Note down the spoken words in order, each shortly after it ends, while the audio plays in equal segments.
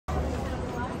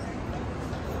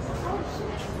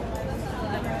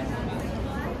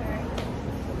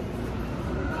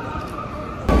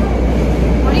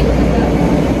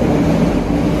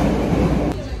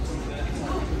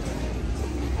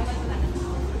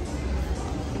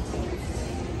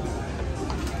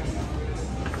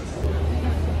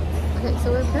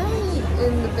So we're currently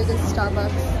in the biggest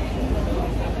Starbucks.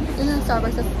 In the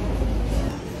Starbucks.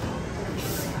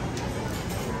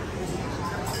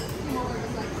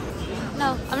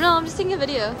 No, I'm just taking a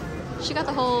video. She got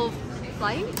the whole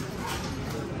flight.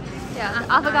 Yeah,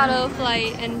 avocado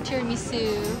flight and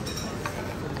tiramisu.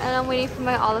 And I'm waiting for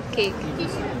my olive cake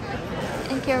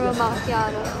and caramel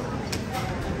macchiato.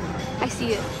 I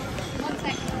see it.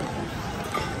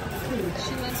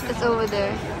 It's over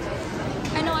there.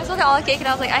 I know, I saw the olive cake and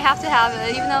I was like, I have to have it,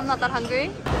 even though I'm not that hungry.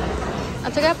 I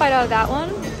took a bite out of that one,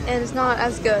 and it's not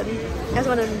as good as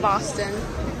one in Boston.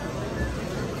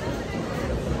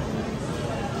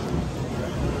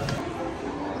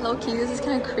 Low key, this is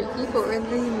kind of creepy, but we're in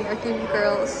the American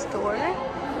Girl store.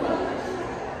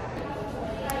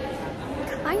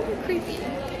 Kind of creepy.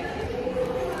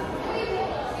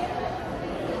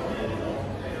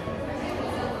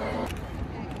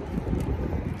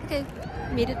 Okay,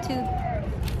 made it to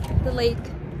the lake.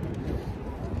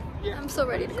 I'm so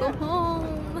ready to go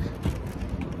home.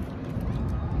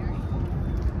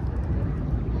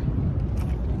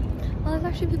 Well, there's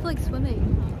actually people like swimming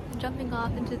and jumping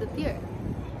off into the pier.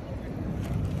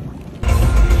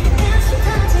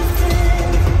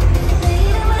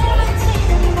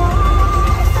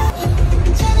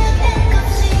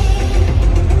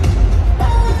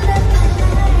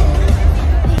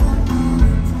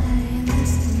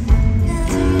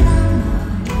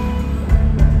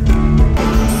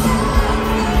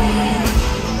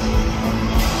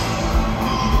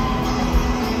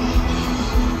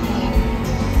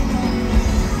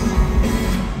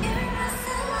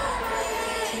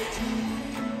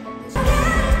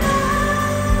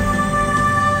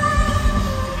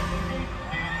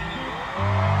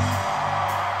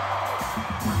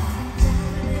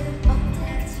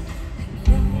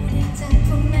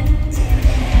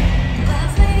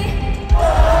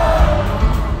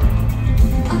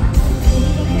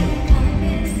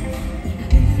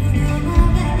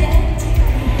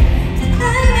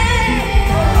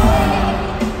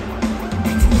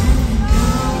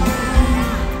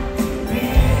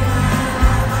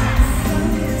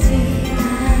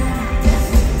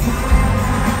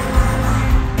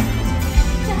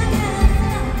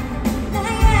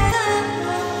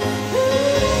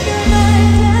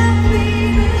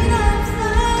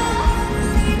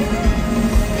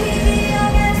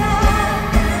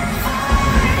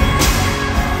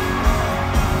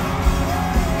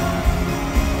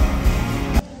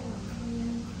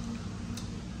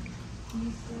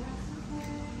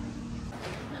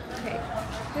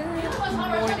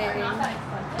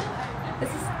 This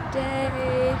is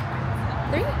day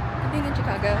 3 of being in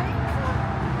Chicago,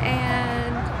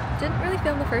 and didn't really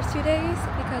film the first 2 days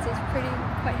because it was quite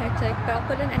hectic, but I'll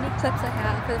put in any clips I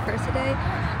have for the first day.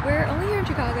 We're only here in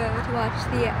Chicago to watch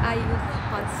the IU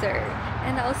concert,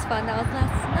 and that was fun. That was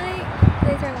last night.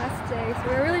 Today's our last day, so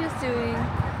we're really just doing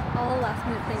all the last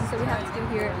minute things that we have to do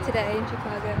here today in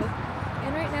Chicago.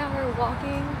 And right now we're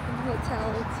walking from the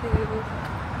hotel to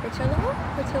Portillo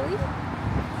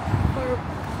for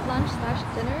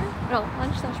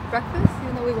lunch/breakfast,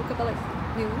 even though we woke up at like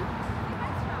noon.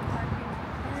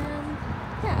 And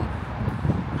yeah.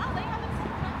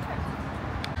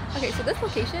 Okay, so this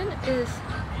location is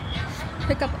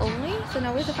pickup only, so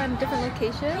now we have to find a different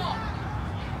location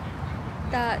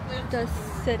that does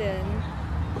sit-in.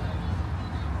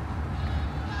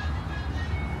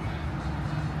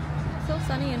 So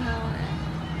sunny and hot.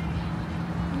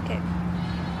 Okay.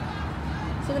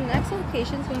 So the next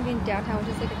location is going to be in downtown,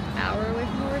 which is like an hour away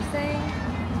from where we're staying.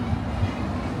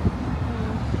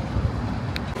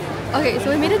 Okay, so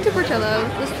we made it to Portillo.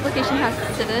 This location has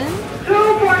sit-in.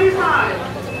 2:45.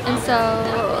 And so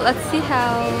let's see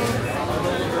how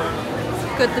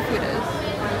good the food is.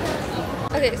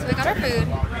 Okay, so we got our food.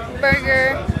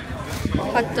 Burger,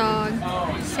 hot dog,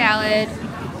 salad,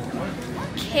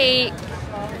 cake,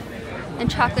 and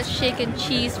chocolate shake and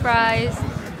cheese fries.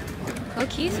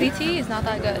 Okay, sweet tea is not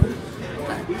that good.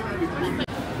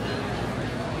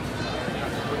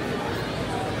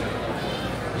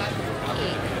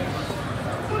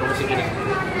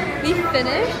 We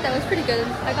finished. That was pretty good.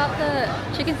 I got the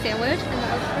chicken sandwich and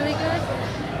that was really good.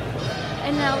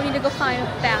 And now we need to go find a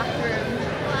bathroom.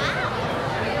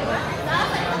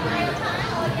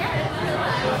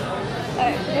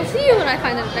 Alright, we'll see you when I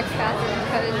find the next bathroom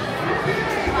because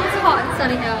it's hot and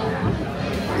sunny now.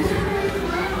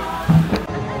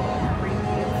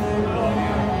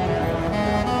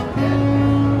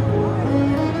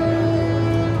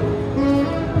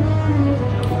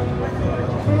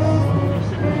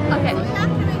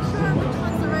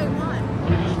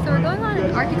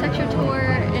 Architecture tour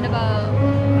in about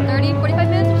 30-45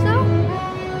 minutes or so.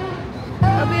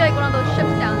 like one of those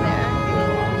ships down there.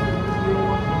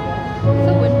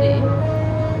 So windy.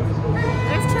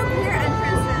 There's two clear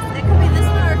entrances. It could be this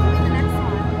one or it could be the next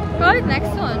one. Probably the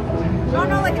next one. Oh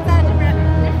no, like it's at a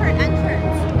different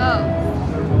entrance. Oh.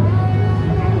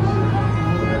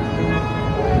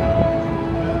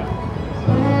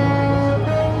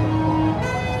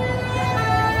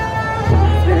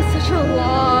 It's been such a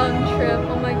long trip.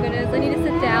 Oh my goodness. I need to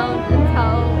sit down and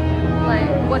tell like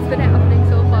what's been happening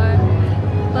so far.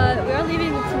 But we are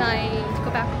leaving tonight to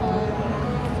go back home.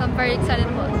 So I'm very excited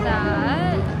about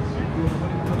that.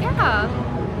 Yeah.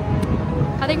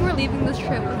 I think we're leaving this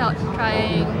trip without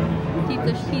trying deep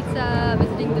dish pizza,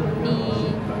 visiting the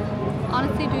beach,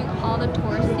 honestly doing all the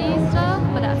touristy stuff,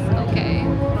 but that's okay.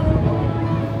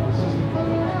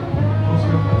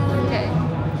 Okay.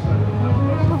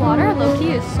 The water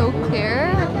low-key is so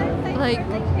clear. Like,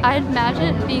 I'd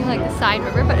imagine it being like the side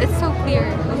river, but it's so clear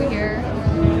over here.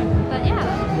 But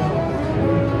yeah.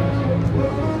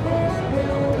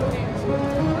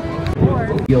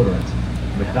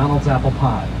 Deodorant, McDonald's apple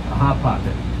pie, a hot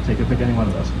pocket. Take a pick any one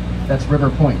of those. That's River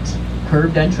Point.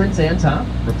 Curved entrance and top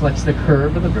reflects the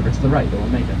curve of the river to the right. That will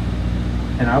make it.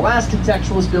 And our last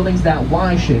contextualist building's that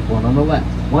Y-shaped one on the left,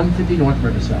 150 North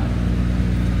Riverside.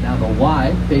 Now the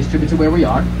Y pays tribute to where we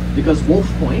are because Wolf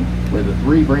Point, where the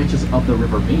three branches of the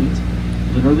river meet,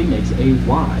 literally makes a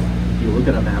Y if you look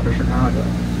at a map of Chicago.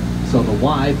 So the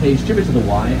Y pays tribute to the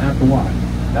Y at the Y.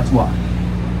 That's why.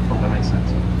 Hope that makes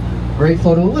sense. Great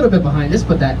photo a little bit behind us,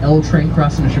 but that L train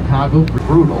crossing to Chicago,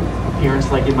 brutal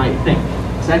appearance like you might think.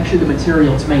 It's actually the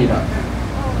material it's made of.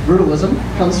 Brutalism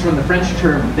comes from the French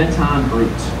term béton brut,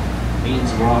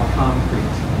 means raw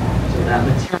concrete. So that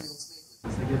material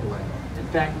is the giveaway. In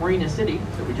fact, Marina City,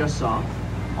 that we just saw,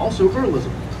 also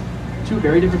brutalism. Two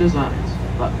very different designs,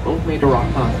 but both made of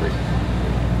raw concrete.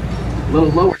 A little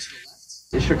lower to the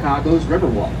left is Chicago's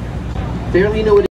Riverwalk. Fairly noted